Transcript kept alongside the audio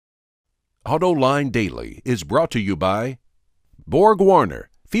AutoLine Daily is brought to you by Borg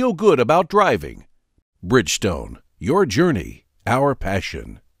Warner, feel good about driving. Bridgestone, your journey, our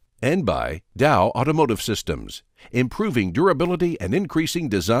passion. And by Dow Automotive Systems, improving durability and increasing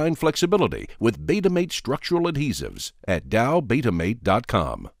design flexibility with Betamate structural adhesives at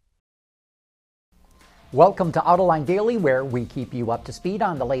dowbetamate.com. Welcome to AutoLine Daily, where we keep you up to speed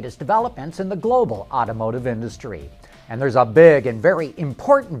on the latest developments in the global automotive industry. And there's a big and very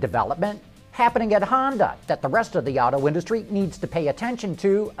important development happening at Honda that the rest of the auto industry needs to pay attention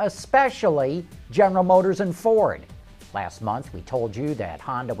to, especially General Motors and Ford. Last month, we told you that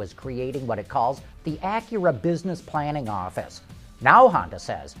Honda was creating what it calls the Acura Business Planning Office. Now Honda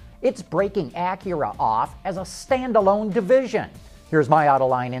says it's breaking Acura off as a standalone division. Here's my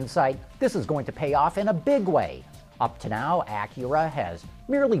AutoLine insight. This is going to pay off in a big way. Up to now, Acura has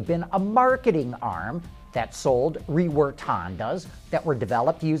merely been a marketing arm that sold reworked Hondas that were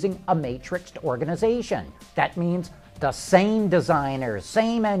developed using a matrixed organization. That means the same designers,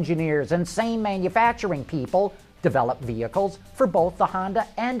 same engineers, and same manufacturing people develop vehicles for both the Honda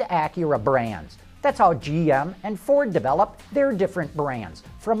and Acura brands. That's how GM and Ford developed their different brands,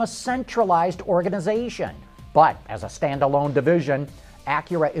 from a centralized organization. But as a standalone division,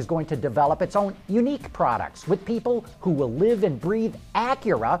 Acura is going to develop its own unique products with people who will live and breathe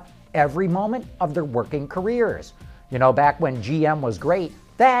Acura every moment of their working careers. You know, back when GM was great,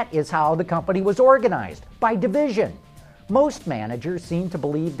 that is how the company was organized, by division. Most managers seem to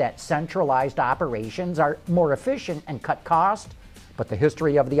believe that centralized operations are more efficient and cut costs, but the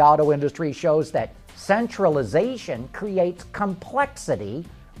history of the auto industry shows that centralization creates complexity,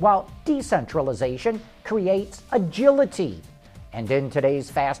 while decentralization creates agility. And in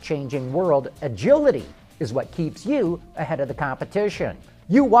today's fast-changing world, agility is what keeps you ahead of the competition.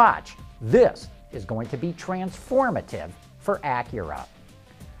 You watch. This is going to be transformative for Acura.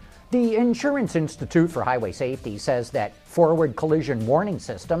 The Insurance Institute for Highway Safety says that forward collision warning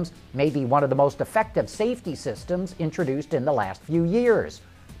systems may be one of the most effective safety systems introduced in the last few years.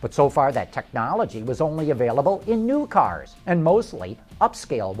 But so far, that technology was only available in new cars, and mostly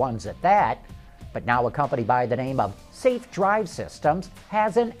upscale ones at that. But now a company by the name of Safe Drive Systems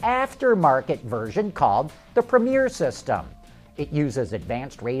has an aftermarket version called the Premier System. It uses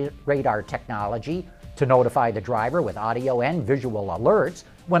advanced radar technology to notify the driver with audio and visual alerts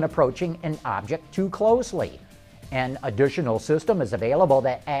when approaching an object too closely. An additional system is available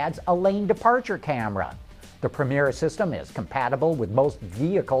that adds a lane departure camera. The Premier system is compatible with most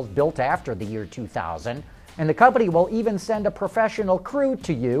vehicles built after the year 2000, and the company will even send a professional crew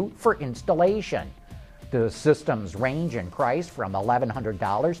to you for installation. The systems range in price from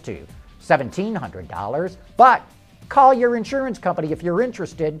 $1,100 to $1,700, but call your insurance company if you're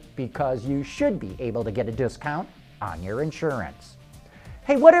interested, because you should be able to get a discount on your insurance.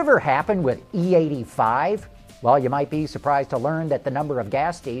 Hey, whatever happened with E85? Well, you might be surprised to learn that the number of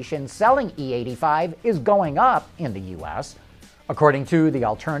gas stations selling E85 is going up in the U.S. According to the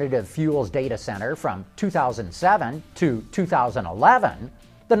Alternative Fuels Data Center, from 2007 to 2011,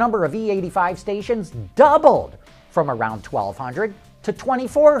 the number of E85 stations doubled from around 1,200 to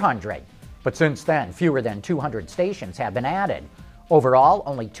 2,400. But since then, fewer than 200 stations have been added. Overall,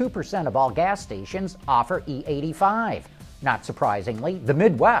 only 2% of all gas stations offer E85. Not surprisingly, the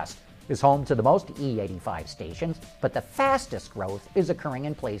Midwest is home to the most E85 stations, but the fastest growth is occurring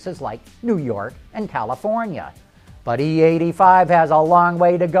in places like New York and California. But E85 has a long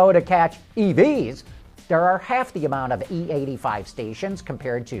way to go to catch EVs. There are half the amount of E85 stations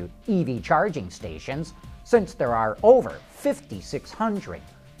compared to EV charging stations, since there are over 5,600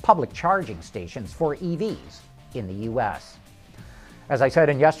 public charging stations for EVs in the U.S. As I said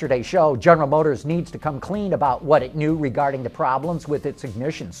in yesterday's show, General Motors needs to come clean about what it knew regarding the problems with its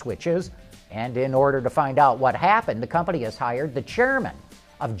ignition switches. And in order to find out what happened, the company has hired the chairman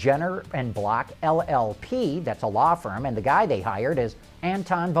of Jenner & Block LLP, that's a law firm, and the guy they hired is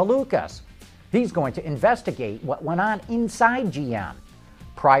Anton Valukas. He's going to investigate what went on inside GM.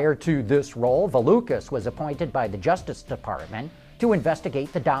 Prior to this role, Valukas was appointed by the Justice Department to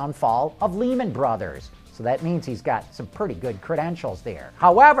investigate the downfall of Lehman Brothers. So that means he's got some pretty good credentials there.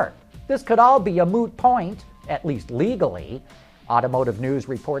 However, this could all be a moot point, at least legally. Automotive News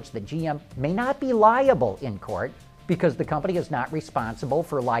reports that GM may not be liable in court because the company is not responsible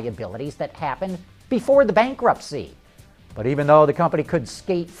for liabilities that happened before the bankruptcy. But even though the company could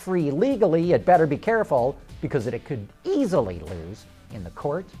skate free legally, it better be careful because it could easily lose in the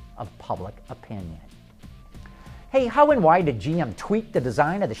court of public opinion. Hey, how and why did GM tweak the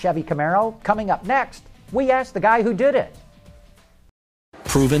design of the Chevy Camaro? Coming up next, we asked the guy who did it.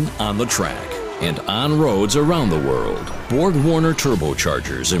 Proven on the track. and on roads around the world. BorgWarner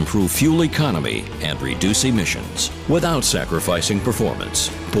turbochargers improve fuel economy and reduce emissions without sacrificing performance.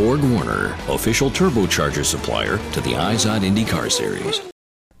 BorgWarner, official turbocharger supplier to the Izod IndyCar Series.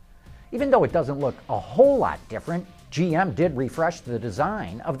 Even though it doesn't look a whole lot different, GM did refresh the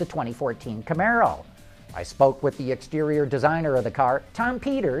design of the 2014 Camaro. I spoke with the exterior designer of the car, Tom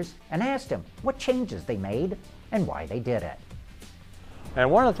Peters, and asked him what changes they made and why they did it. And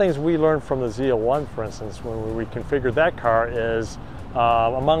one of the things we learned from the ZL1, for instance, when we configured that car is,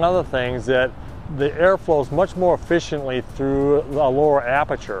 among other things, that the air flows much more efficiently through a lower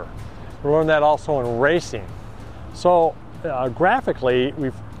aperture. We learned that also in racing. So graphically,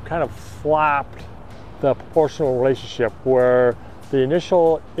 we've kind of flopped the proportional relationship where the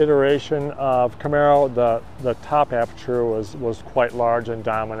initial iteration of Camaro, the top aperture was quite large and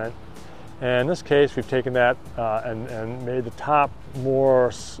dominant. And in this case, we've taken that and made the top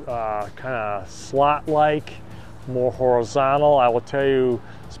more kind of slot-like, more horizontal. I will tell you,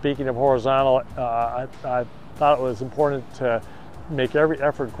 speaking of horizontal, I thought it was important to make every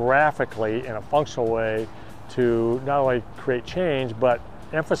effort graphically in a functional way to not only create change, but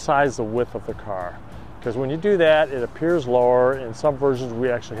emphasize the width of the car. Because when you do that, it appears lower. In some versions, we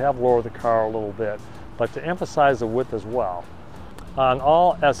actually have lowered the car a little bit, but to emphasize the width as well. On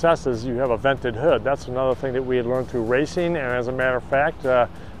all SSs, you have a vented hood. That's another thing that we had learned through racing, and as a matter of fact,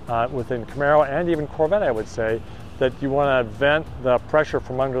 within Camaro and even Corvette, I would say, that you want to vent the pressure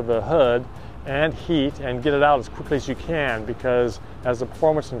from under the hood and heat and get it out as quickly as you can, because as the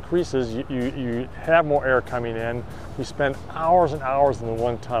performance increases, you have more air coming in. We spend hours and hours in the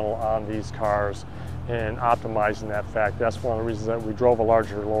one tunnel on these cars and optimizing that fact. That's one of the reasons that we drove a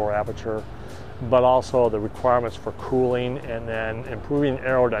larger, lower aperture, but also the requirements for cooling and then improving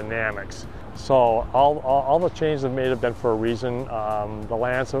aerodynamics. So all the changes they've made have been for a reason. The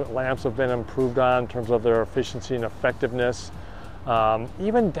lamps have been improved on in terms of their efficiency and effectiveness,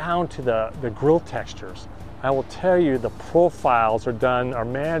 even down to the grille textures. I will tell you, the profiles are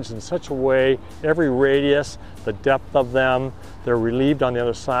managed in such a way, every radius, the depth of them, they're relieved on the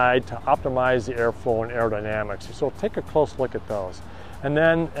other side to optimize the airflow and aerodynamics. So take a close look at those. And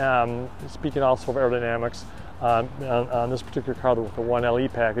then, speaking also of aerodynamics, on this particular car with the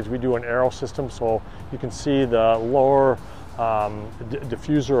 1LE package, we do an aero system, so you can see the lower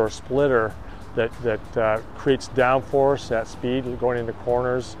diffuser or splitter that creates downforce at speed going into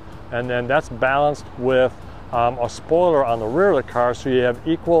corners, and then that's balanced with a spoiler on the rear of the car, so you have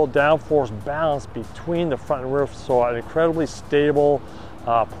equal downforce balance between the front and rear, so an incredibly stable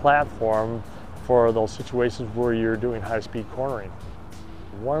platform for those situations where you're doing high-speed cornering.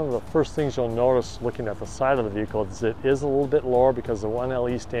 One of the first things you'll notice looking at the side of the vehicle is it is a little bit lower because the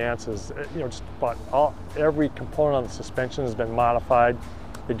 1LE stance is, just about every component on the suspension has been modified.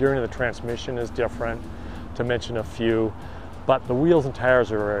 The gearing of the transmission is different, to mention a few. But the wheels and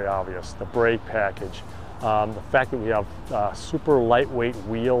tires are very obvious. The brake package, the fact that we have super lightweight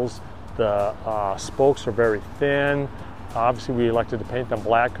wheels, the spokes are very thin. Obviously, we elected to paint them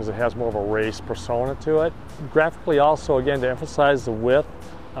black because it has more of a race persona to it. Graphically, also, again, to emphasize the width,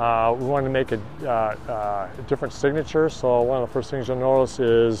 we wanted to make a different signature. So one of the first things you'll notice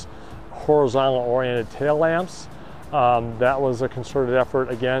is horizontal-oriented tail lamps. That was a concerted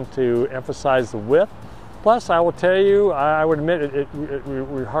effort, again, to emphasize the width. Plus, I will tell you, I would admit,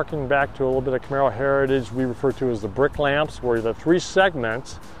 we're harking back to a little bit of Camaro heritage we refer to as the brick lamps, where the three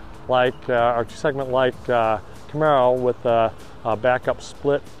segments, like our two-segment like Camaro with a backup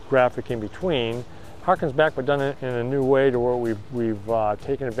split graphic in between, harkens back but done it in a new way to where we've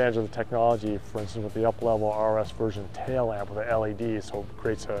taken advantage of the technology, for instance with the up-level RS version tail lamp with the LED, so it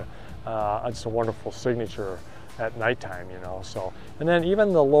creates just a wonderful signature at nighttime, So, and then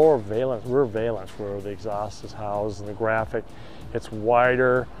even the lower valence, rear valence, where the exhaust is housed and the graphic, it's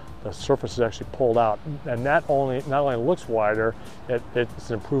wider. The surface is actually pulled out, and not only looks wider, it's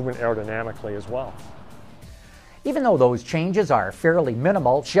an improvement aerodynamically as well. Even though those changes are fairly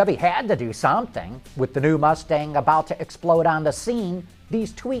minimal, Chevy had to do something. With the new Mustang about to explode on the scene,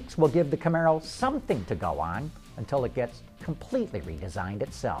 these tweaks will give the Camaro something to go on until it gets completely redesigned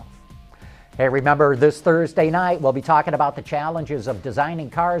itself. Hey, remember, this Thursday night we'll be talking about the challenges of designing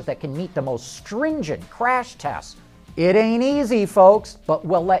cars that can meet the most stringent crash tests. It ain't easy, folks, but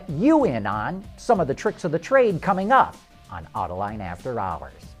we'll let you in on some of the tricks of the trade coming up on Autoline After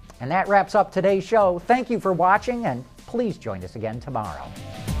Hours. And that wraps up today's show. Thank you for watching, and please join us again tomorrow.